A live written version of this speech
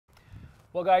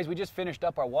Well, guys, we just finished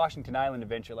up our Washington Island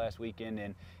adventure last weekend,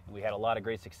 and we had a lot of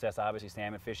great success, obviously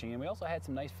salmon fishing, and we also had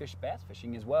some nice bass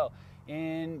fishing as well.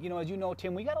 And as you know,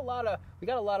 Tim, we got a lot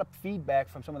of feedback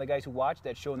from some of the guys who watched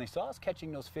that show, and they saw us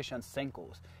catching those fish on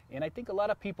Senkos. And I think a lot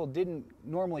of people didn't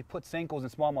normally put Senkos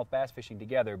and smallmouth bass fishing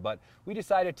together, but we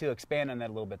decided to expand on that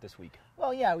a little bit this week.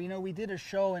 Well, yeah, we did a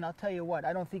show, and I'll tell you what,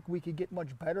 I don't think we could get much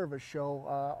better of a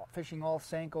show, fishing all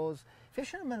Senkos,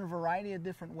 fishing them in a variety of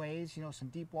different ways, some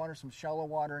deep water, some shallow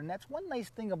water. And that's one nice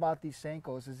thing about these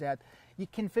Senkos is that you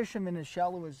can fish them in as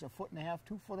shallow as 1.5 feet,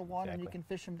 2 foot of water, exactly. And you can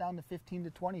fish them down to 15 to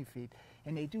 20 feet.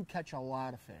 And they do catch a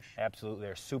lot of fish. Absolutely.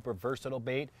 They're a super versatile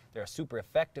bait. They're a super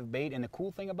effective bait. And the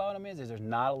cool thing about them is there's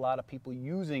not a lot of people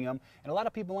using them. And a lot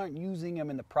of people aren't using them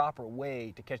in the proper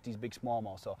way to catch these big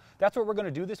smallmouths. So that's what we're going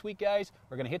to do this week, guys.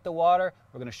 We're going to hit the water.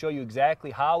 We're going to show you exactly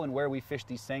how and where we fish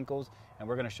these Senkos. And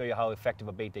we're going to show you how effective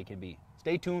a bait they can be.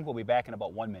 Stay tuned. We'll be back in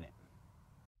about 1 minute.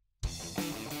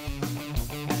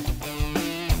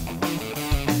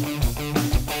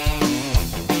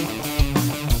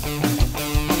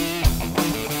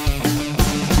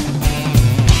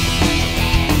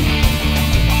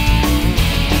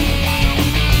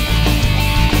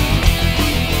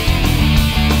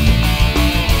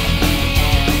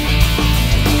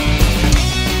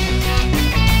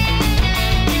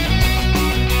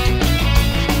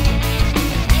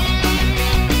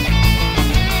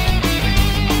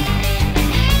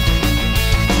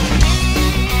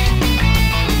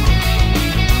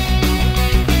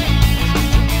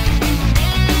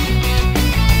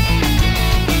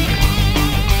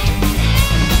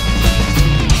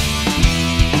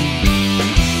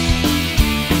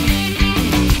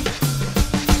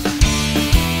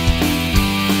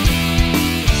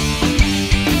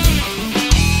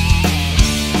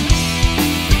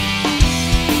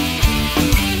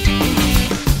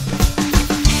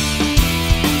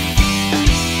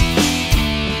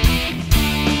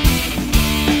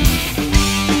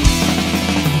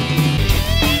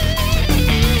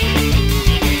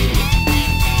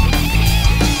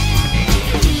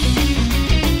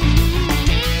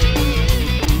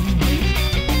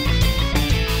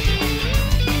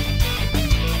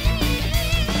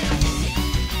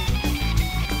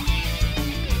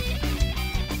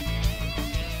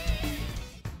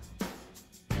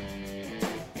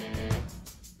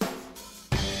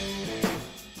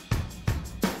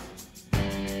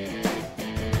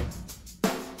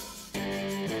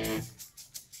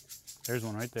 There's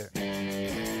one right there.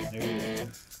 There you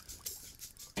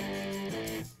go.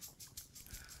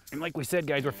 And like we said,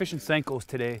 guys, we're fishing Senkos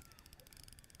today.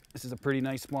 This is a pretty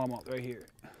nice smallmouth right here.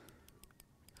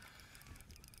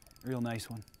 Real nice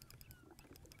one.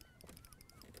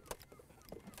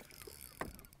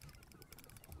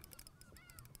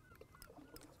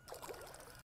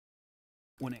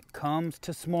 When it comes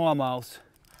to smallmouths,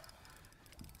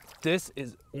 this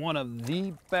is one of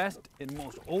the best and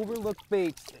most overlooked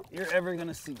baits that you're ever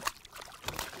gonna see.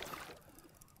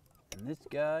 And this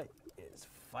guy is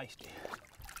feisty.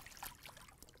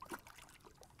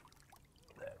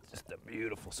 That's just a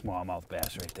beautiful smallmouth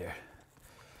bass right there.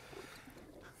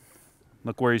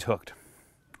 Look where he's hooked.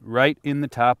 Right in the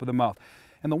top of the mouth.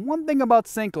 And the one thing about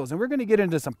Senkos, and we're gonna get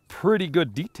into some pretty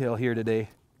good detail here today,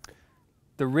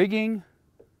 the rigging,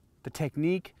 the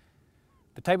technique,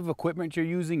 the type of equipment you're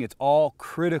using, it's all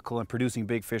critical in producing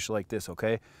big fish like this,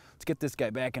 okay? Let's get this guy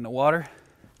back in the water.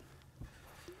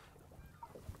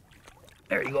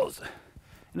 There he goes.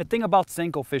 And the thing about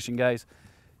Senko fishing, guys,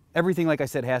 everything, like I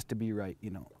said, has to be right,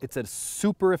 It's a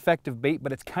super effective bait,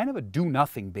 but it's kind of a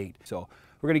do-nothing bait. So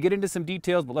we're gonna get into some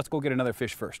details, but let's go get another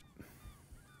fish first.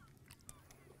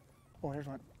 Oh, here's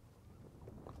one.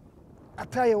 I'll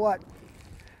tell you what.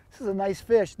 This is a nice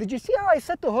fish. Did you see how I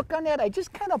set the hook on that? I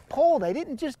just kind of pulled. I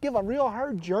didn't just give a real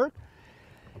hard jerk.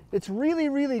 It's really,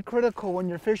 really critical when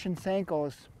you're fishing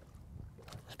Senkos,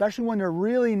 especially when they're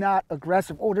really not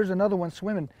aggressive. Oh, there's another one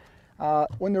swimming.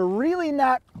 When they're really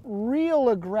not real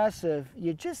aggressive,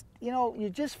 you just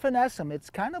finesse them. It's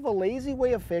kind of a lazy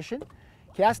way of fishing.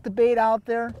 Cast the bait out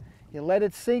there, you let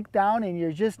it sink down, and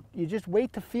you just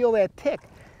wait to feel that tick.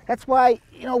 That's why,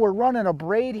 we're running a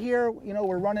braid here.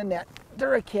 We're running that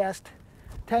Duracast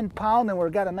 10-pound, and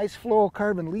we've got a nice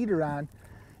fluorocarbon leader on.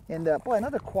 And boy,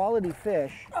 another quality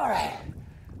fish. All right,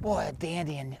 boy, a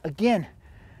dandy. And again,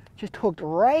 just hooked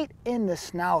right in the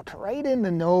snout, right in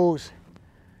the nose.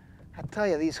 I tell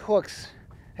you, these hooks,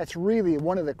 that's really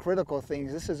one of the critical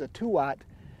things. This is a 2-aught,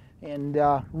 and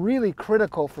really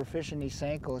critical for fishing these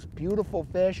Senkos. Beautiful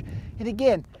fish. And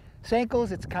again,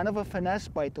 Senkos, it's kind of a finesse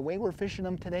bite. The way we're fishing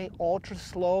them today, ultra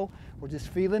slow. We're just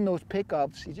feeling those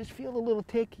pickups. You just feel a little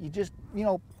tick. You just,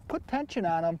 put tension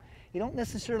on them. You don't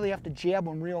necessarily have to jab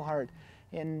them real hard.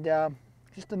 And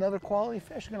just another quality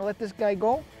fish. I'm gonna let this guy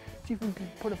go. See if we can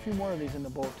put a few more of these in the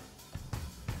boat.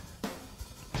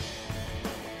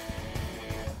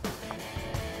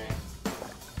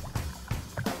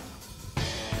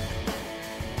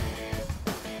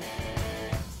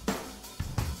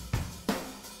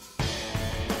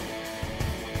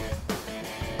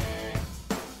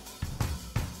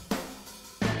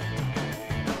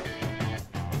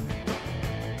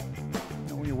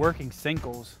 Working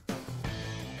Senkos,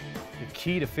 the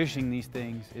key to fishing these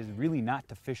things is really not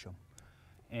to fish them.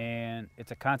 And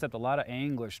it's a concept a lot of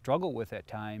anglers struggle with at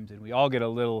times, and we all get a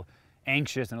little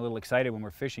anxious and a little excited when we're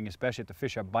fishing, especially if the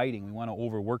fish are biting. We want to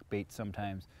overwork bait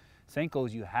sometimes.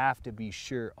 Senkos, you have to be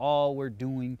sure all we're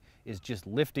doing is just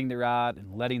lifting the rod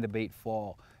and letting the bait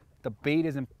fall. The bait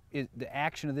the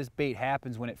action of this bait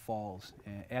happens when it falls.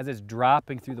 As it's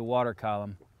dropping through the water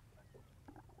column,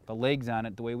 the legs on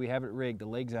it, the way we have it rigged, the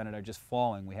legs on it are just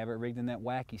falling. We have it rigged in that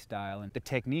wacky style, and the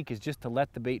technique is just to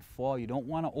let the bait fall. You don't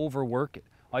want to overwork it.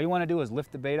 All you want to do is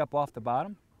lift the bait up off the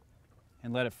bottom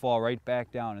and let it fall right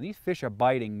back down. And these fish are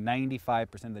biting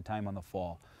 95% of the time on the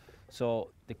fall. So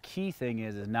the key thing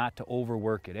is not to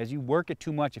overwork it. As you work it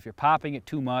too much, if you're popping it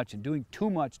too much and doing too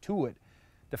much to it,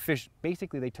 the fish,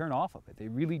 basically they turn off of it. They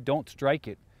really don't strike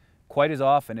it quite as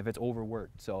often if it's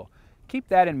overworked. So keep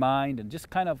that in mind and just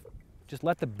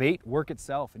let the bait work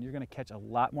itself, and you're going to catch a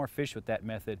lot more fish with that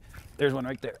method. There's one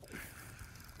right there.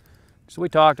 So we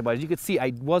talked about it. As you can see,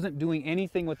 I wasn't doing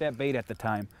anything with that bait at the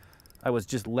time. I was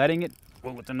just letting it,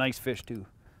 well, it's a nice fish too.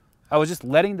 I was just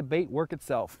letting the bait work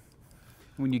itself.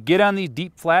 When you get on these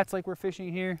deep flats like we're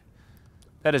fishing here,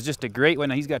 that is just a great way.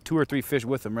 Now he's got 2 or 3 fish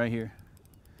with him right here.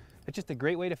 It's just a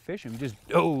great way to fish him. Just,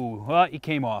 oh, well, he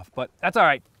came off, but that's all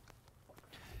right.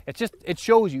 It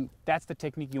shows you that's the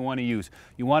technique you want to use.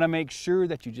 You want to make sure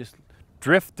that you just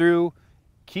drift through,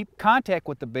 keep contact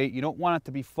with the bait. You don't want it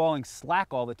to be falling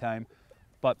slack all the time,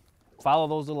 but follow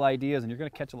those little ideas and you're going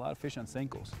to catch a lot of fish on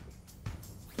Senkos.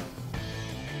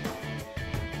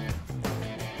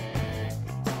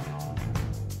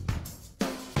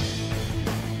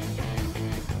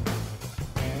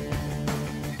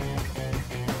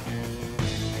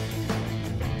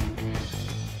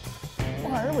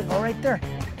 Oh, there we go, right there.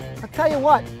 I'll tell you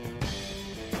what,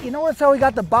 you notice how we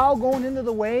got the bow going into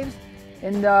the waves?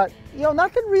 And you know,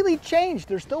 nothing really changed.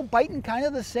 They're still biting kind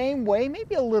of the same way,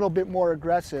 maybe a little bit more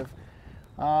aggressive.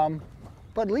 But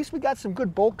at least we got some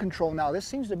good boat control now. This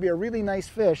seems to be a really nice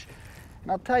fish.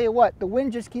 And I'll tell you what, the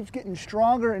wind just keeps getting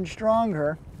stronger and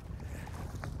stronger.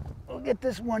 We'll get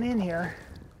this one in here.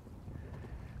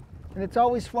 And it's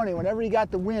always funny, whenever you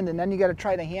got the wind and then you got to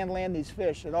try to hand land these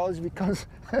fish, it always becomes,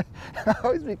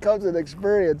 an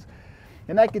experience.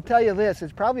 And I can tell you this,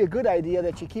 it's probably a good idea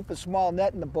that you keep a small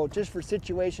net in the boat just for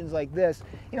situations like this.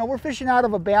 You know, we're fishing out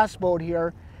of a bass boat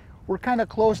here. We're kind of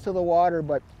close to the water,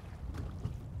 but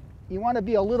you want to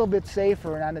be a little bit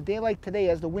safer. And on a day like today,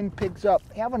 as the wind picks up,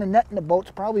 having a net in the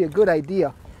boat's probably a good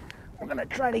idea. We're going to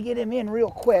try to get him in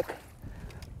real quick.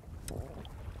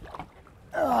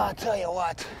 Oh, I'll tell you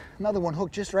what, another one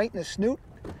hooked just right in the snoot.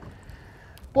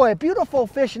 Boy, a beautiful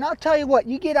fish, and I'll tell you what,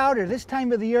 you get out here this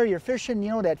time of the year, you're fishing, you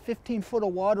know, that 15 foot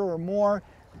of water or more.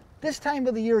 This time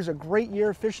of the year is a great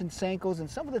year fishing Senkos, and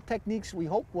some of the techniques we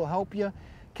hope will help you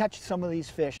catch some of these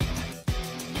fish.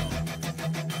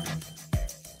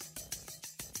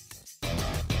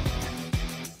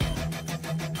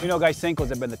 You know, guys, Senkos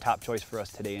have been the top choice for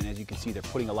us today, and as you can see, they're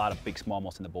putting a lot of big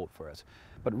smallmouths in the boat for us.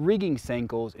 But rigging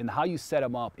Senkos and how you set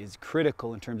them up is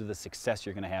critical in terms of the success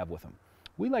you're going to have with them.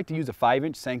 We like to use a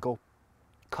 5-inch Senko.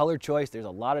 Color choice, there's a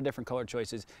lot of different color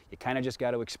choices. You kind of just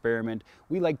got to experiment.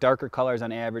 We like darker colors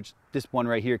on average. This one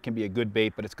right here can be a good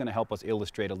bait, but it's going to help us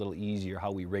illustrate a little easier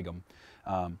how we rig them.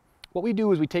 What we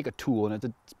do is we take a tool, and it's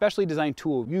a specially designed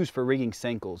tool used for rigging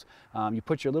Senkos. You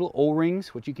put your little O-rings,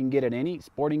 which you can get at any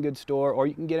sporting goods store, or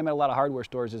you can get them at a lot of hardware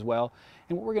stores as well.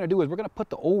 And what we're going to do is we're going to put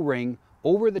the O-ring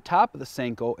over the top of the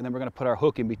Senko, and then we're going to put our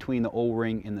hook in between the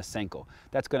O-ring and the Senko.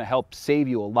 That's going to help save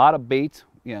you a lot of baits,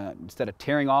 instead of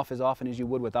tearing off as often as you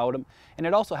would without them. And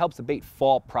it also helps the bait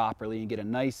fall properly and get a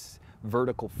nice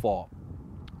vertical fall.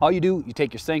 All you do, you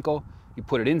take your Senko, you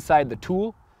put it inside the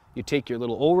tool, you take your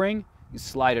little O-ring, you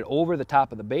slide it over the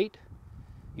top of the bait.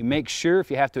 You make sure, if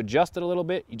you have to adjust it a little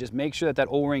bit, you just make sure that that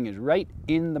O-ring is right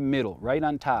in the middle, right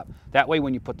on top. That way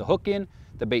when you put the hook in,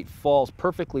 the bait falls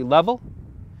perfectly level,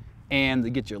 and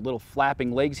you get your little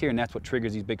flapping legs here, and that's what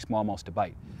triggers these big smallmouths to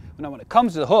bite. Now when it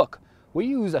comes to the hook, we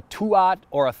use a 2-aught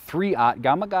or a 3-aught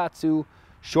Gamakatsu,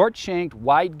 short shanked,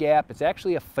 wide gap. It's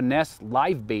actually a finesse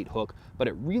live bait hook, but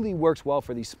it really works well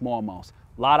for these smallmouths.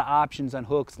 A lot of options on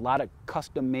hooks, a lot of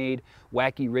custom-made,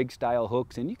 wacky rig-style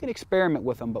hooks, and you can experiment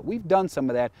with them, but we've done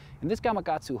some of that, and this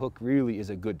Gamakatsu hook really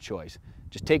is a good choice.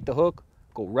 Just take the hook,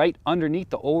 go right underneath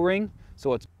the O-ring,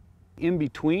 so it's in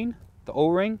between the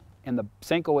O-ring and the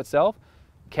Senko itself.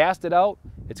 Cast it out.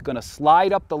 It's going to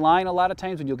slide up the line a lot of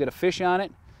times when you'll get a fish on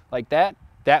it, like that.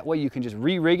 That way you can just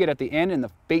re-rig it at the end and the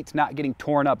bait's not getting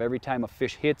torn up every time a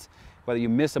fish hits, whether you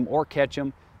miss them or catch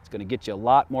them. It's going to get you a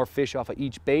lot more fish off of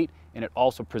each bait, and it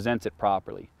also presents it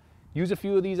properly. Use a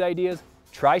few of these ideas,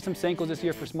 try some Senkos this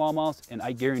year for smallmouths, and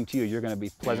I guarantee you, you're going to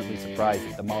be pleasantly surprised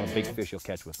at the amount of big fish you'll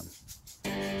catch with them.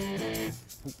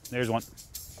 There's one.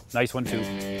 Nice one too.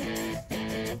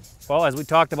 Well, as we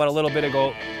talked about a little bit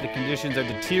ago, the conditions are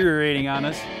deteriorating on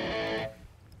us.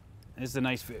 This is a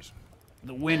nice fish.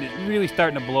 The wind is really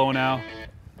starting to blow now.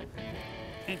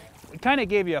 And we kind of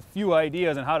gave you a few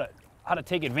ideas on how to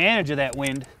take advantage of that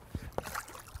wind.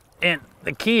 And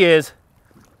the key is,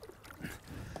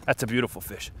 that's a beautiful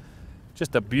fish.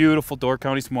 Just a beautiful Door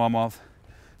County smallmouth,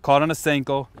 caught on a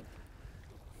Senko.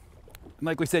 And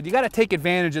like we said, you got to take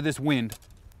advantage of this wind.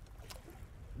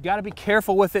 You got to be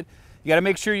careful with it. You got to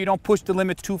make sure you don't push the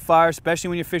limits too far, especially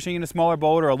when you're fishing in a smaller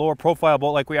boat or a lower profile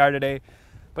boat like we are today.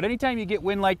 But anytime you get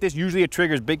wind like this, usually it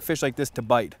triggers big fish like this to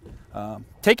bite.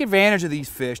 Take advantage of these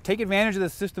fish. Take advantage of the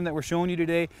system that we're showing you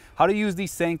today, how to use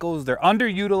these Senkos. They're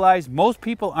underutilized. Most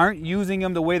people aren't using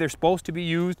them the way they're supposed to be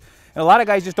used. And a lot of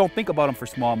guys just don't think about them for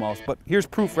smallmouths. But here's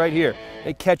proof right here.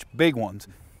 They catch big ones.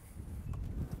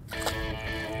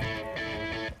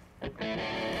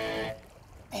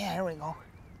 Yeah, here we go.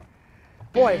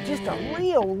 Boy, just a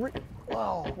real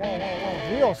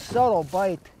subtle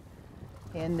bite.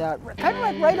 And kind of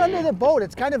like right under the boat.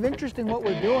 It's kind of interesting what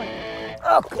we're doing.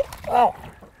 Okay. Oh.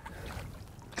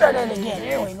 Try that again.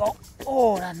 There we go.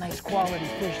 Oh, that nice quality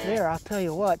fish there. I'll tell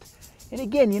you what. And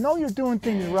again, you know you're doing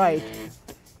things right.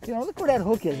 You know, look where that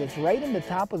hook is. It's right in the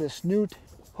top of the snoot.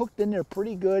 Hooked in there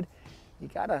pretty good. You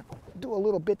got to do a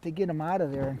little bit to get them out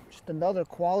of there. Just another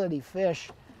quality fish.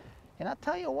 And I'll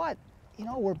tell you what. You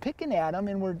know, we're picking at them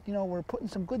and we're putting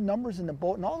some good numbers in the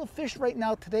boat. And all the fish right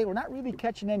now today, we're not really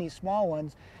catching any small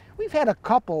ones. We've had a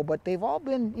couple, but they've all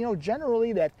been, you know,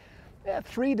 generally that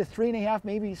 3 to 3.5,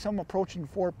 maybe some approaching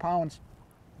 4 pounds.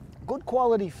 Good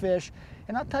quality fish.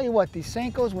 And I'll tell you what, these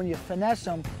Senkos, when you finesse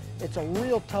them, it's a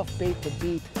real tough bait to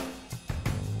beat.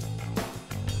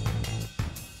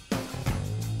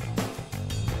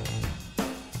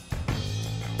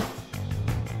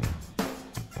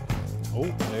 Oh,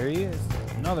 there he is.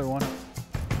 Another one.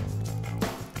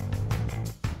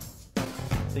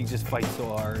 Things just fight so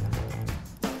hard.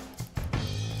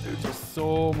 They're just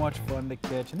so much fun to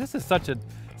catch. And this is such a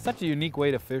unique way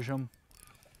to fish them.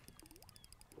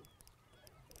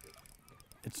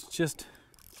 It's just,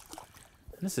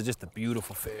 this is just a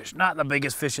beautiful fish. Not the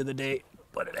biggest fish of the day,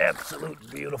 but an absolute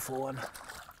beautiful one.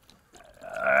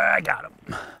 I got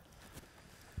him.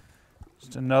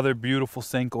 Just another beautiful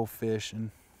Senko fish.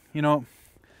 And you know,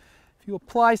 if you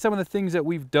apply some of the things that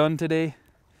we've done today,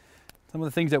 some of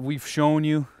the things that we've shown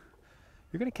you,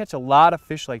 you're going to catch a lot of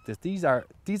fish like this. These are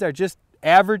just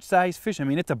average sized fish. I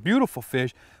mean, it's a beautiful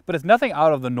fish, but it's nothing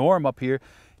out of the norm up here.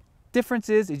 Difference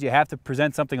is you have to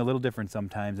present something a little different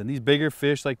sometimes. And these bigger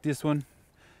fish like this one,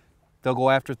 they'll go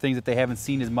after things that they haven't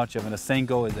seen as much of. And a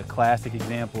Senko is a classic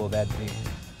example of that bait.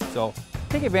 So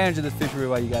take advantage of this fishery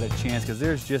while you got a chance, because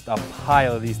there's just a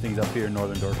pile of these things up here in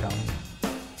northern Door County.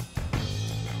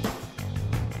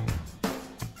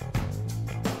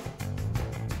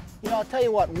 You know, I'll tell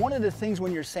you what, one of the things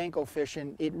when you're Senko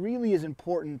fishing, it really is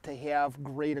important to have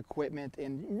great equipment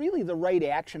and really the right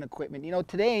action equipment. You know,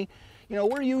 today, you know,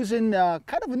 we're using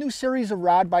kind of a new series of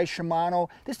rod by Shimano.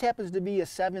 This happens to be a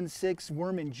 7.6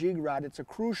 worm and jig rod. It's a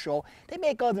Crucial. They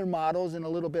make other models in a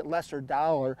little bit lesser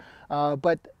dollar,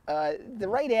 but the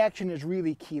right action is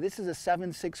really key. This is a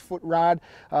 7.6 foot rod.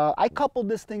 I coupled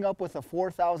this thing up with a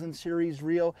 4000 series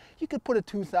reel. You could put a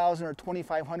 2000 or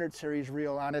 2500 series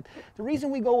reel on it. The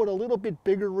reason we go with a little bit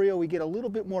bigger reel, we get a little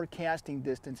bit more casting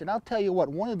distance. And I'll tell you what,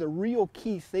 one of the real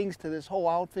key things to this whole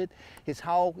outfit is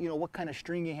how, you know, what kind of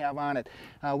string you have on it.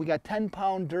 We got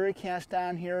 10-pound Duracast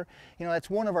on here. You know, that's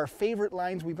one of our favorite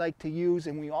lines we'd like to use,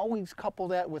 and we always couple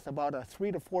that with about a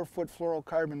 3 to 4 foot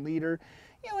fluorocarbon leader.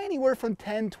 You know, anywhere from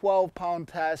 10, 12-pound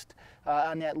test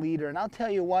on that leader. And I'll tell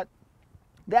you what,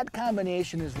 that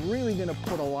combination is really going to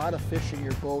put a lot of fish in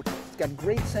your boat. It's got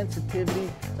great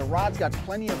sensitivity. The rod's got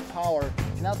plenty of power.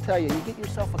 And I'll tell you, you get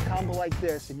yourself a combo like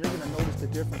this, and you're going to notice the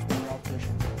difference when you're out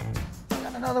fishing.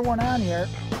 Got another one on here.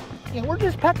 And we're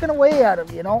just pecking away at him,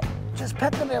 you know. Just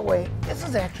pecking that way. This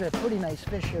is actually a pretty nice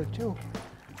fish here, too.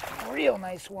 Real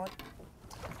nice one.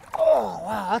 Oh! Oh,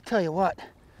 wow, I'll tell you what.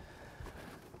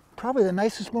 Probably the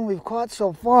nicest one we've caught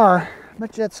so far. I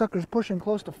bet you that sucker's pushing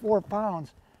close to 4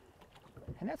 pounds.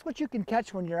 And that's what you can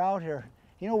catch when you're out here.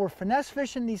 You know, we're finesse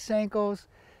fishing these Senkos.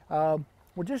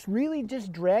 We're just really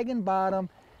just dragging bottom,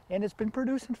 and it's been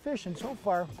producing fish. And so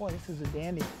far, boy, this is a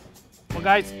dandy. Well,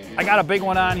 guys, I got a big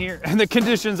one on here, and the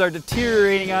conditions are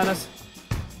deteriorating on us.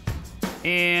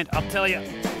 And I'll tell you,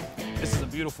 this is a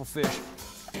beautiful fish.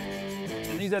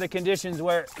 And these are the conditions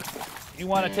where you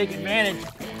want to take advantage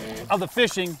of the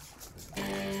fishing.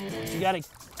 You got to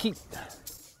keep.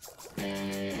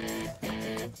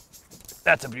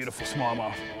 That's a beautiful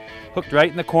smallmouth. Hooked right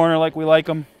in the corner like we like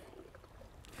them.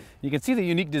 You can see the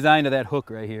unique design of that hook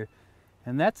right here.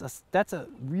 And that's a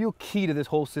real key to this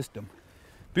whole system.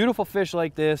 Beautiful fish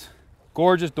like this,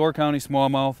 gorgeous Door County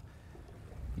smallmouth.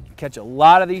 You can catch a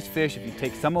lot of these fish if you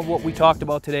take some of what we talked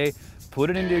about today, put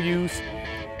it into use,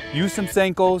 use some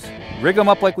Senkos, rig them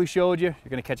up like we showed you. You're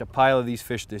gonna catch a pile of these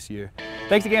fish this year.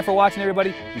 Thanks again for watching,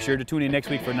 everybody. Be sure to tune in next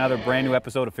week for another brand new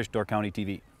episode of Fish Door County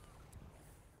TV.